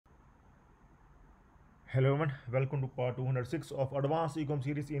Hello everyone, welcome to part 206 of Advanced Ecom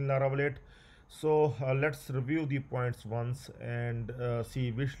series in Laravel 8. So let's review the points once and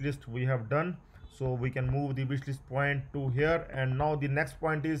see which list we have done. So we can move the wish list point to here, and now the next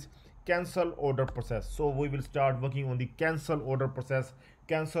point is cancel order process. So we will start working on the cancel order process,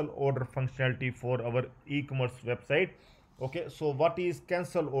 cancel order functionality for our e-commerce website. Okay, so what is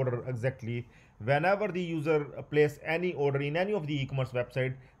cancel order exactly? Whenever the user place any order in any of the e-commerce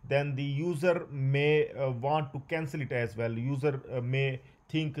website, then the user may want to cancel it as well. User may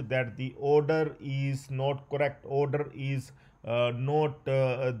think that the order is not correct, order is not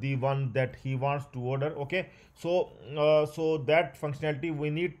the one that he wants to order. Okay, so that functionality, we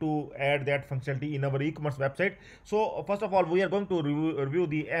need to add that functionality in our e-commerce website. So first of all, we are going to review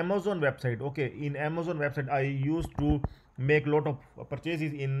the Amazon website. Okay, in Amazon website, I used to make lot of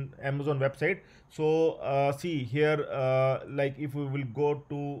purchases in Amazon website. So see here, like if we will go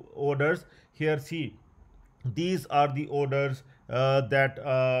to orders here, see these are the orders that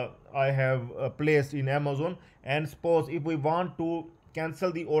I have placed in Amazon. And suppose if we want to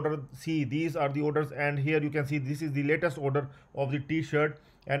cancel the order, see these are the orders, and here you can see this is the latest order of the t-shirt,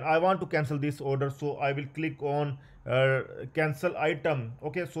 and I want to cancel this order. So I will click on cancel item.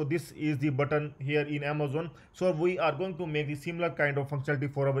 Okay, so this is the button here in Amazon. So we are going to make the similar kind of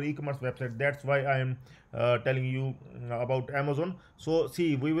functionality for our e-commerce website. That's why I am telling you about Amazon. So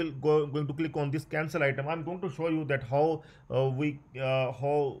see, we will going to click on this cancel item. I'm going to show you that how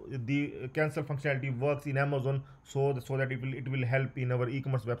how the cancel functionality works in Amazon, so that it will help in our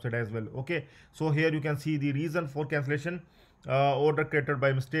e-commerce website as well. Okay, so here you can see the reason for cancellation: order created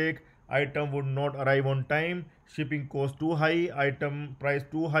by mistake, item would not arrive on time, shipping cost too high, item price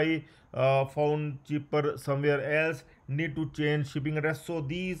too high, found cheaper somewhere else, need to change shipping address. So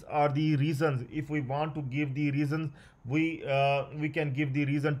these are the reasons. If we want to give the reasons, we can give the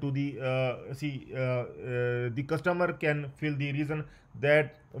reason to the the customer can fill the reason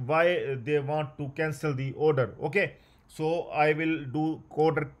that why they want to cancel the order. Okay, so I will do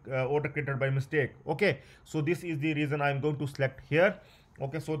order created by mistake. Okay, so this is the reason I'm going to select here.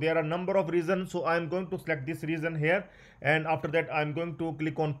 Okay, so there are number of reasons, so I'm going to select this reason here, and after that I'm going to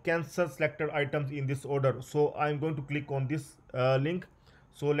click on cancel selected items in this order. So I'm going to click on this link.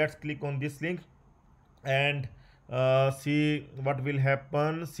 So let's click on this link and see what will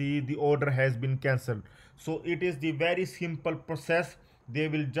happen. See, the order has been cancelled. So it is the very simple process. They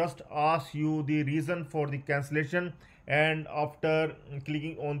will just ask you the reason for the cancellation, and after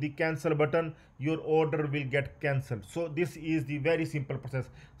clicking on the cancel button, your order will get cancelled. So this is the very simple process.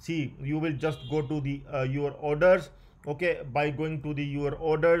 See, you will just go to the your orders. Okay, by going to the your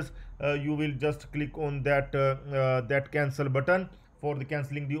orders, you will just click on that cancel button for the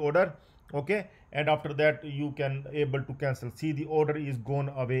cancelling the order. Okay, and after that you can able to cancel. See, the order is gone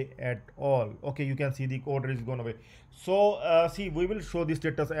away at all. Okay, you can see the order is gone away. So see, we will show the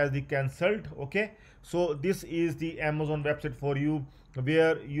status as the cancelled. Okay, so this is the Amazon website for you,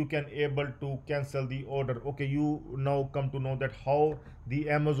 where you can able to cancel the order. Okay, you now come to know that how the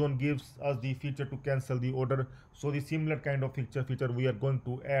Amazon gives us the feature to cancel the order. So the similar kind of feature we are going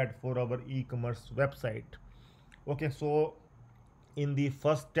to add for our e-commerce website. Okay, so in the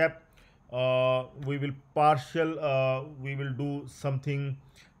first step, we will do something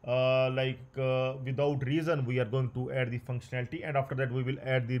without reason. We are going to add the functionality, and after that we will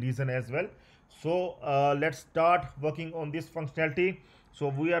add the reason as well. So let's start working on this functionality. So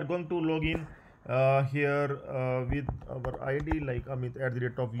we are going to log in here with our ID, like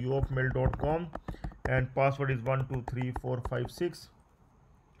amit@uofmail.com, and password is 123456.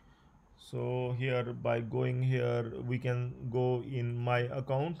 So here, by going here, we can go in my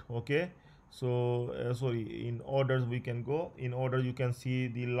account. Okay, so sorry, in orders we can go. In order, you can see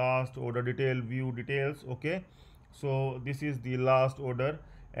the last order detail, view details. Okay, so this is the last order,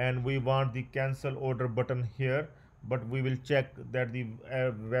 and we want the cancel order button here, but we will check that the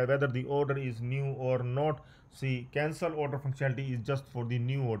whether the order is new or not. See, cancel order functionality is just for the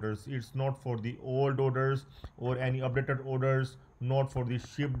new orders. It's not for the old orders or any updated orders, not for the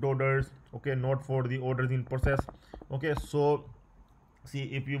shipped orders. Okay, not for the orders in process. Okay, so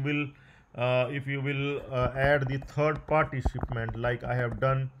see, if you will add the third party shipment, like I have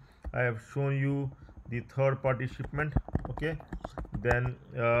done, I have shown you the third party shipment. Okay, then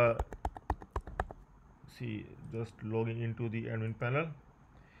see, just logging into the admin panel.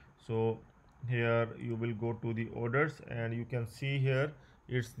 So here you will go to the orders, and you can see here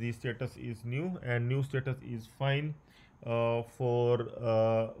it's the status is new, and new status is fine for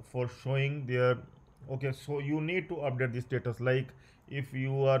showing there. Okay, so you need to update the status. Like if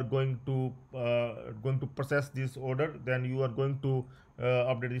you are going to process this order, then you are going to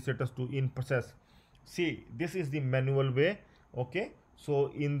update the status to in process. see, this is the manual way. Okay,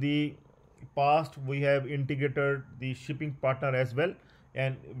 so in the past we have integrated the shipping partner as well,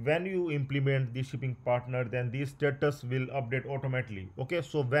 and when you implement the shipping partner, then the status will update automatically. Okay,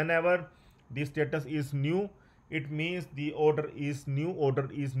 so whenever the status is new, it means the order is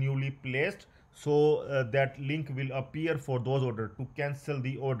newly placed. So that link will appear for those order to cancel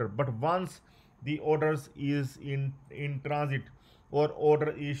the order. But once the orders is in transit or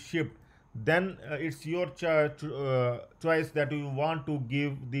order is shipped, then it's your choice that you want to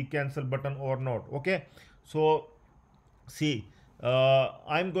give the cancel button or not. Okay, so see,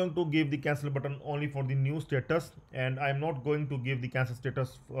 I'm going to give the cancel button only for the new status, and I'm not going to give the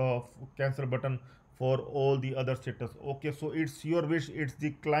cancel button for all the other status. Okay, so it's your wish, it's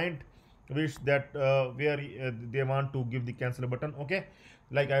the client wish that where they want to give the cancel button. Okay,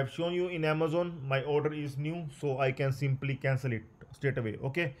 like I've shown you in Amazon, my order is new, so I can simply cancel it straight away.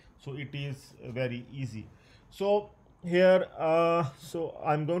 Okay, so it is very easy. So here, so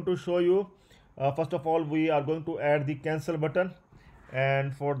I'm going to show you. First of all, we are going to add the cancel button,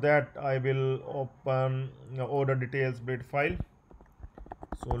 and for that I will open order details bit file.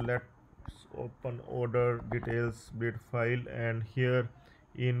 So let's open order details bit file, and here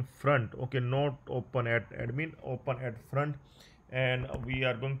in front, okay, not open at admin, open at front, and we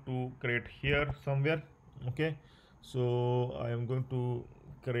are going to create here somewhere. Okay, so I am going to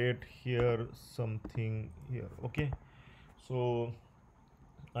create here something here. Okay, so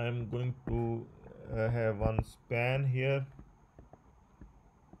I am going to have one span here,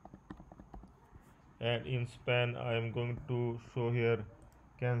 and in span I am going to show here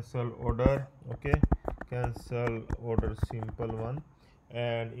cancel order. Okay, cancel order, simple one.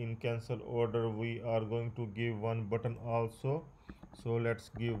 And in cancel order we are going to give one button also, so let's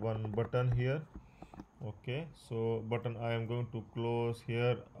give one button here. Okay, so button I am going to close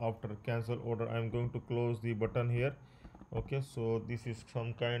here. After cancel order I am going to close the button here. Okay, so this is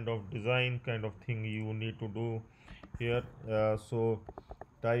some kind of design kind of thing you need to do here. So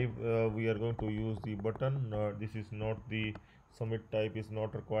type, we are going to use the button. This is not the submit type is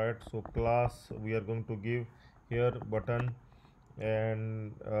not required. So class we are going to give here button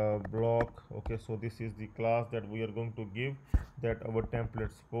and block. Okay, so this is the class that we are going to give that our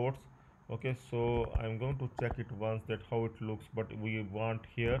template supports. Okay, so I'm going to check it once that how it looks, but we want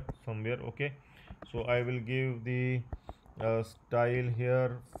here somewhere. Okay, so I will give the style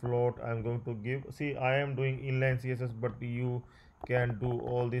here float. I'm going to give, see, I am doing inline css, but you can do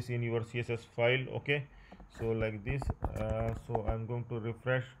all this in your css file. Okay, so like this, so I'm going to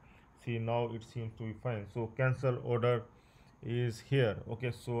refresh. See, now it seems to be fine. So cancel order is here.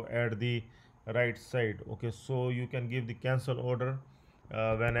 Okay, so at the right side. Okay, so you can give the cancel order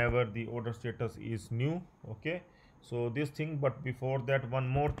whenever the order status is new. Okay, so this thing, but before that, one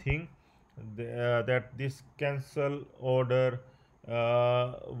more thing, that this cancel order,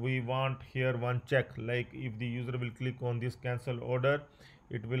 we want here one check, like if the user will click on this cancel order,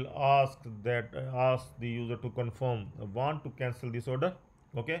 it will ask the user to confirm want to cancel this order.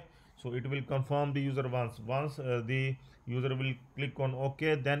 Okay, so it will confirm the user once the user will click on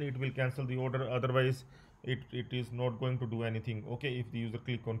OK, then it will cancel the order. Otherwise it is not going to do anything. Okay, if the user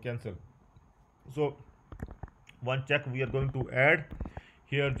click on cancel. So one check we are going to add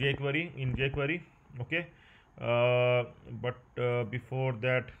here jQuery, in jQuery. Okay, but before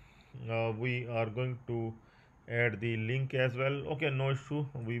that, we are going to add the link as well. Okay, no issue,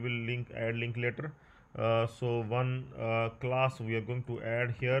 we will add link later. So one class we are going to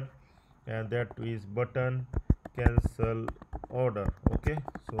add here, and that is button cancel order. Okay,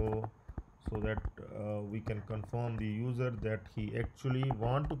 so that we can confirm the user that he actually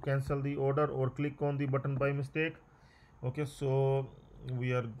want to cancel the order or click on the button by mistake. Okay, so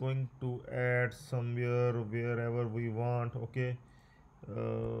we are going to add somewhere wherever we want. Okay,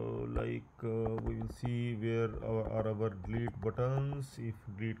 we will see where are our delete buttons. If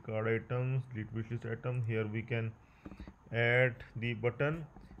delete card items, delete wishlist item, here we can add the button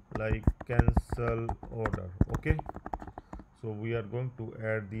like cancel order. Okay, so we are going to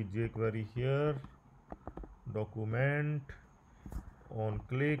add the jQuery here, document, on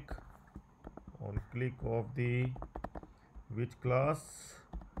click of the which class,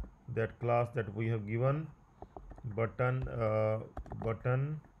 that class that we have given, button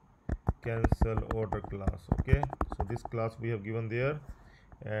cancel order class. Okay, so this class we have given there,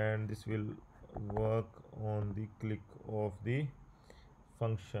 and this will work on the click of the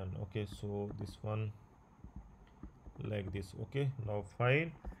function. Okay, so this one like this. Okay, now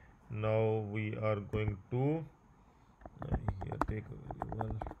fine. Now we are going to here take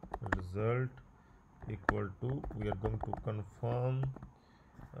variable result equal to, we are going to confirm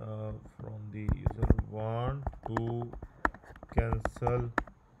from the user cancel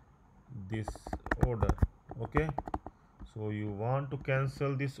this order. Okay, so you want to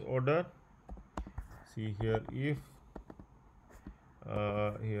cancel this order. See here, if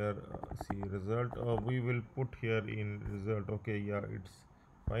here see result, we will put here in result. Okay, yeah, it's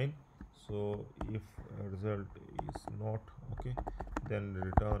fine. So if result is not okay, then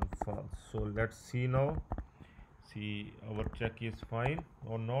return false. So let's see now. See, our check is fine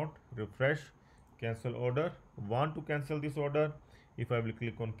or not. Refresh, cancel order. Want to cancel this order? If I will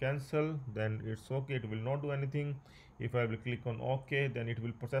click on cancel, then it's okay, it will not do anything. If I will click on OK, then it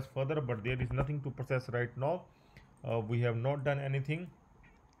will process further, but there is nothing to process right now. We have not done anything.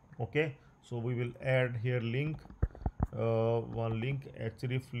 Okay, so we will add here link, one link,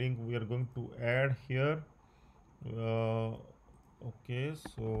 href link we are going to add here. Okay,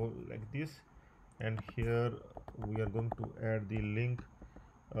 so like this, and here we are going to add the link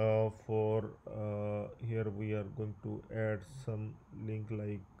for here we are going to add some link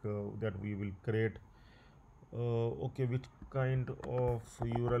like that we will create. Okay, which kind of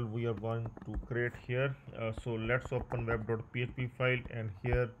URL we are going to create here. So let's open web.php file, and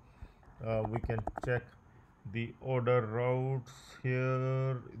here we can check the order routes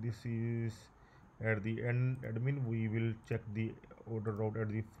here. This is at the end admin. We will check the order route at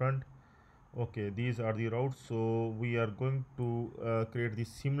the front. Okay, these are the routes. So we are going to create the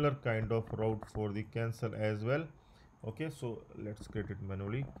similar kind of route for the cancel as well. Okay, so let's create it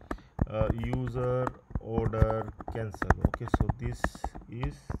manually. User order cancel. Okay, so this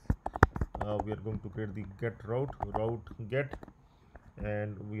is we are going to create the get route get,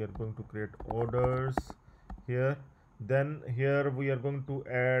 and we are going to create orders here. Then here we are going to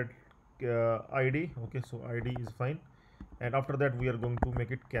add id. Okay, so id is fine, and after that we are going to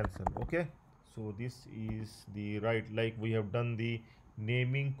make it cancel. Okay, so this is the right, like we have done the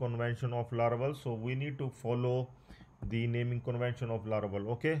naming convention of Laravel, so we need to follow the naming convention of Laravel.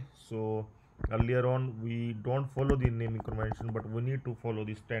 Okay, so earlier on we don't follow the naming convention, but we need to follow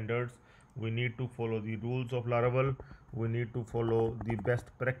the standards, we need to follow the rules of Laravel, we need to follow the best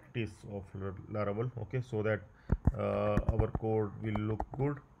practice of Laravel. Okay, so that our code will look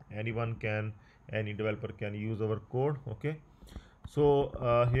good, any developer can use our code. Okay, so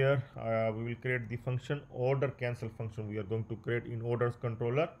here we will create the function order cancel function. We are going to create in orders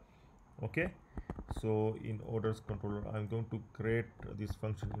controller. Okay, so in orders controller I'm going to create this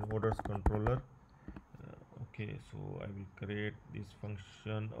function in orders controller. Okay, so I will create this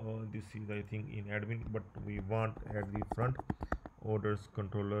function. This is I think in admin, but we want at the front orders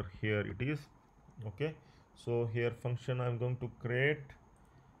controller. Here it is. Okay, so here function I'm going to create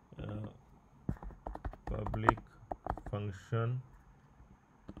public function.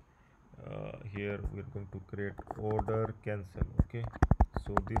 Here we are going to create order cancel. Okay,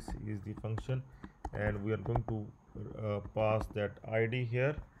 so this is the function, and we are going to pass that id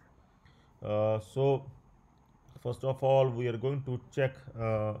here. So first of all we are going to check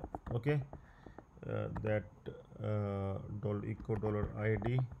okay, that echo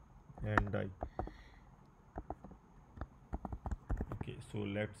 $id and I. Okay, so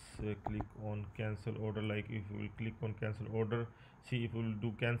let's click on cancel order. Like if we will click on cancel order, see, if we will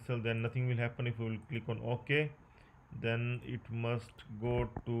do cancel, then nothing will happen. If we will click on OK, then it must go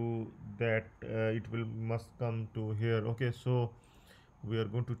to that must come to here. Okay, so we are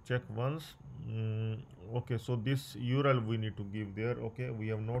going to check once. Okay, so this URL we need to give there. Okay, we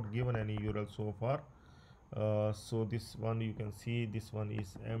have not given any URL so far. So this one you can see, this one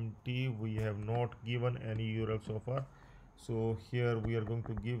is empty, we have not given any URL so far. So here we are going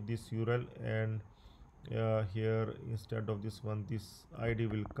to give this URL, and here instead of this one, this id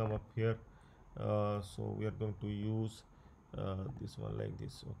will come up here. So we are going to use this one like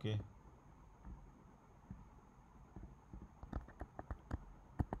this. Okay,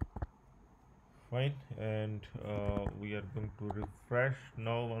 fine, and we are going to refresh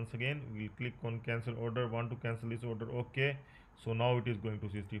now. Once again we'll click on cancel order, want to cancel this order. Okay, so now it is going to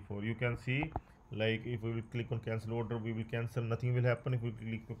 64. You can see, like if we will click on cancel order, we will cancel, nothing will happen. If we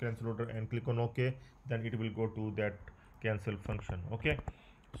click on cancel order and click on OK, then it will go to that cancel function. Okay,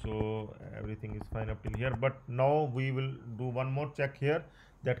 so everything is fine up till here, but now we will do one more check here,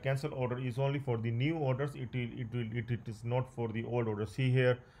 that cancel order is only for the new orders. It is not for the old order. See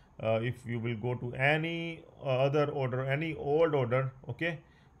here, if you will go to any other order, any old order, okay,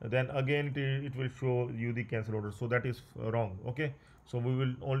 then again it will show you the cancel order, so that is wrong. Okay, so we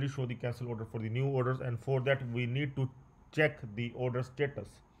will only show the cancel order for the new orders, and for that we need to check the order status.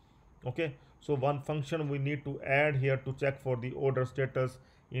 Okay, so one function we need to add here to check for the order status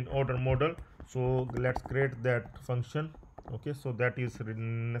in order model. So let's create that function. Okay, so that is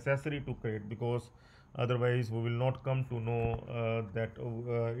necessary to create, because otherwise we will not come to know that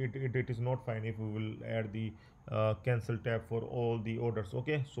it is not fine if we will add the cancel tab for all the orders.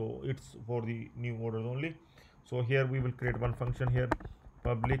 Okay, so it's for the new orders only. So here we will create one function here,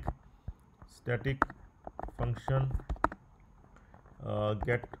 public static function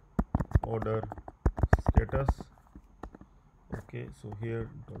get order status. Okay, so here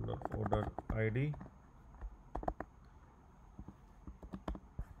 $order id.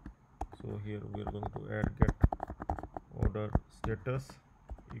 So here we are going to add get order status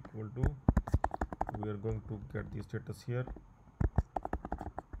equal to, we are going to get the status here,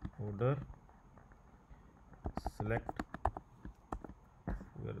 order select, we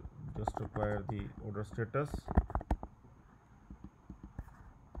will just require the order status,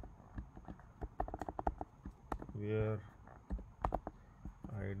 where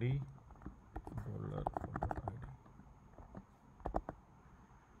id $order id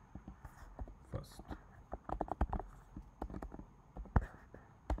first,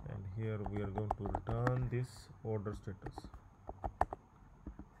 and here we are going to return this order status.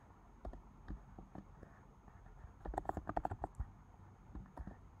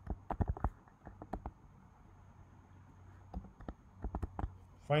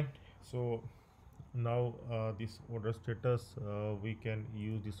 Fine. So now this order status, we can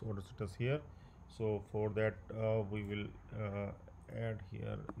use this order status here. So for that we will add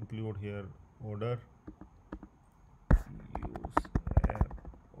here, include here order, use app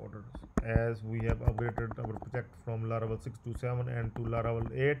orders, as we have upgraded our project from Laravel 6 to 7 and to Laravel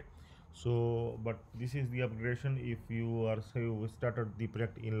 8. So but this is the upgradation. If you are, say you started the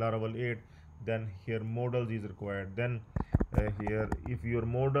project in Laravel 8, then here models is required. Then here if your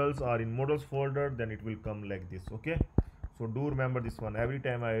models are in models folder, then it will come like this. Okay, so do remember this one every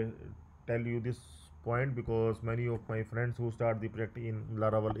time I tell you this point, because many of my friends who start the project in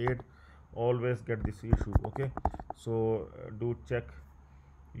Laravel 8 always get this issue. Okay, so do check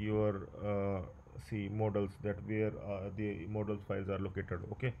your see models, that where the model files are located.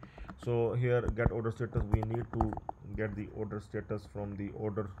 Okay, so here get order status, we need to get the order status from the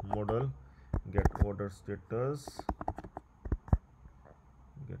order model, get order status,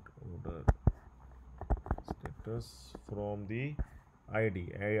 get order status from the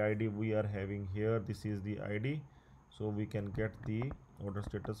id we are having here, this is the id, so we can get the order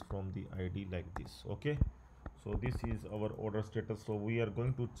status from the id like this. Okay, so this is our order status. So we are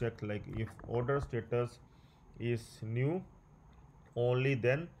going to check, like if order status is new, only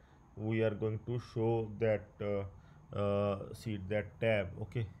then we are going to show that see that tab.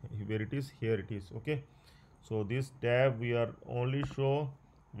 Okay, where it is, here it is. Okay, so this tab we are only show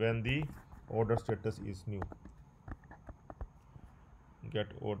when the order status is new. Get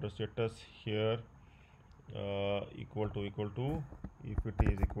order status here equal to if it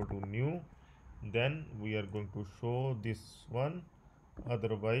is equal to new, then we are going to show this one,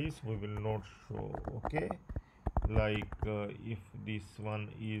 otherwise we will not show. Okay, like if this one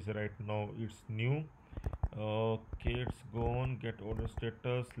is right now it's new. Okay, it's gone. Get order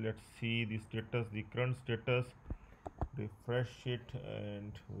status, let's see the status, the current status, refresh it,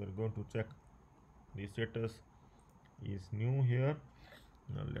 and we're going to check the status is new here.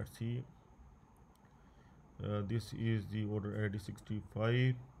 Now let's see, this is the order id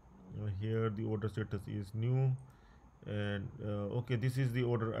 65, here the order status is new, and okay, this is the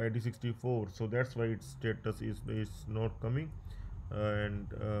order id 64, so that's why its status is not coming. And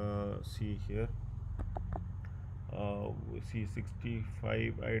see here, we see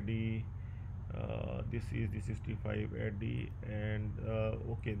 65 id, this is the 65 id, and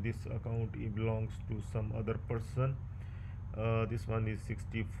okay, this account it belongs to some other person. This one is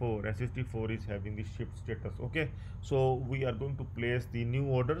 64, and 64 is having the shipped status. Okay, so we are going to place the new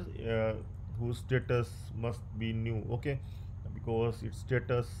orders whose status must be new. Okay, because its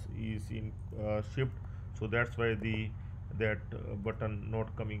status is in shipped, so that's why the that button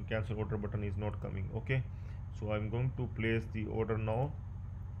not coming, cancel order button is not coming. Okay, so I'm going to place the order now.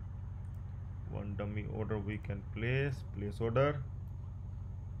 One dummy order we can place order.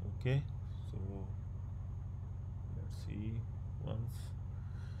 Okay, so let's see once.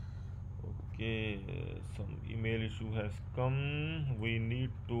 Okay, some email issue has come, we need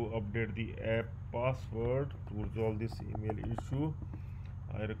to update the app password to resolve this email issue.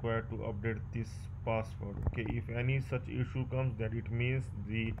 I require to update this password. Okay, if any such issue comes, then it means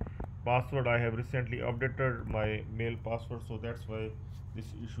the password I have recently updated my mail password, so that's why this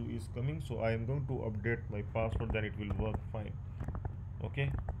issue is coming. So I am going to update my password, then it will work fine.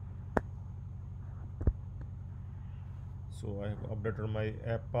 Okay, So I have updated my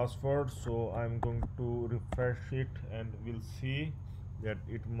app password, so I'm going to refresh it and we'll see that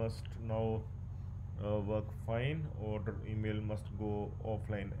it must now work fine. Order email must go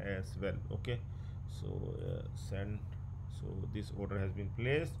offline as well. Okay, so send. So this order has been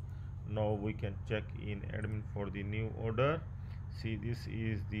placed. Now we can check in admin for the new order. See, this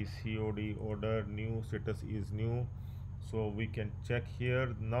is the COD order, new status is new. So we can check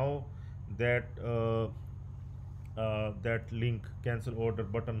here now that that link cancel order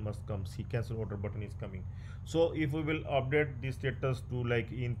button must come. See, cancel order button is coming. So if we will update the status to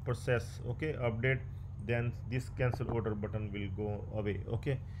like in process, okay, update, then this cancel order button will go away.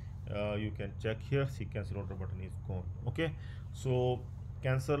 Okay, you can check here. See, cancel order button is gone. Okay, so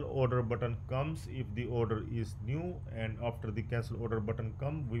cancel order button comes if the order is new, and after the cancel order button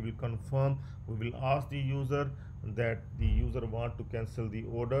come, we will confirm, we will ask the user that the user want to cancel the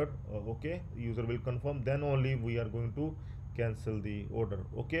order. Okay, user will confirm, then only we are going to cancel the order.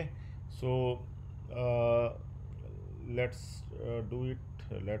 Okay, so uh, let's do it.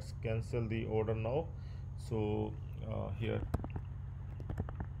 Let's cancel the order now. So here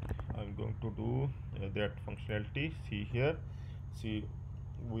I'm going to do that functionality. See here, see,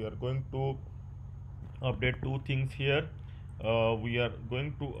 we are going to update two things here. We are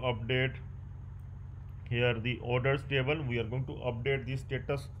going to update here the orders table. We are going to update the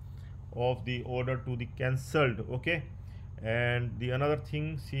status of the order to the cancelled. Okay, and the another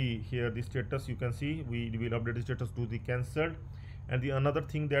thing, see here the status, you can see we will update the status to the cancelled. And the another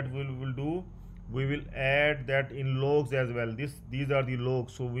thing that we will do, we will add that in logs as well. These are the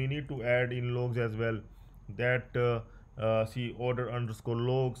logs, so we need to add in logs as well, that see, order underscore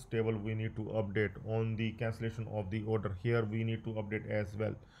logs table we need to update on the cancellation of the order. Here we need to update as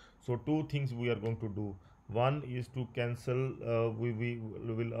well. So two things we are going to do. One is to cancel, we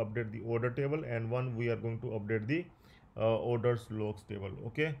will update the order table, and one we are going to update the orders logs table.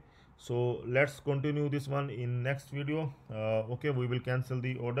 Okay, so let's continue this one in next video. Okay, we will cancel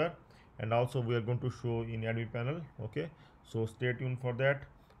the order, and also we are going to show in admin panel. Okay, so stay tuned for that,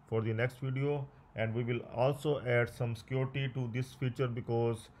 for the next video. And we will also add some security to this feature,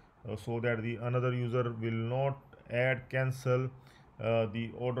 because so that the another user will not add cancel the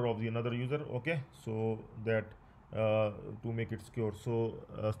order of the another user. Okay, so that to make it secure. So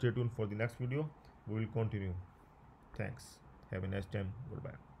stay tuned for the next video, we will continue. Thanks, have a nice time,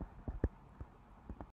 goodbye.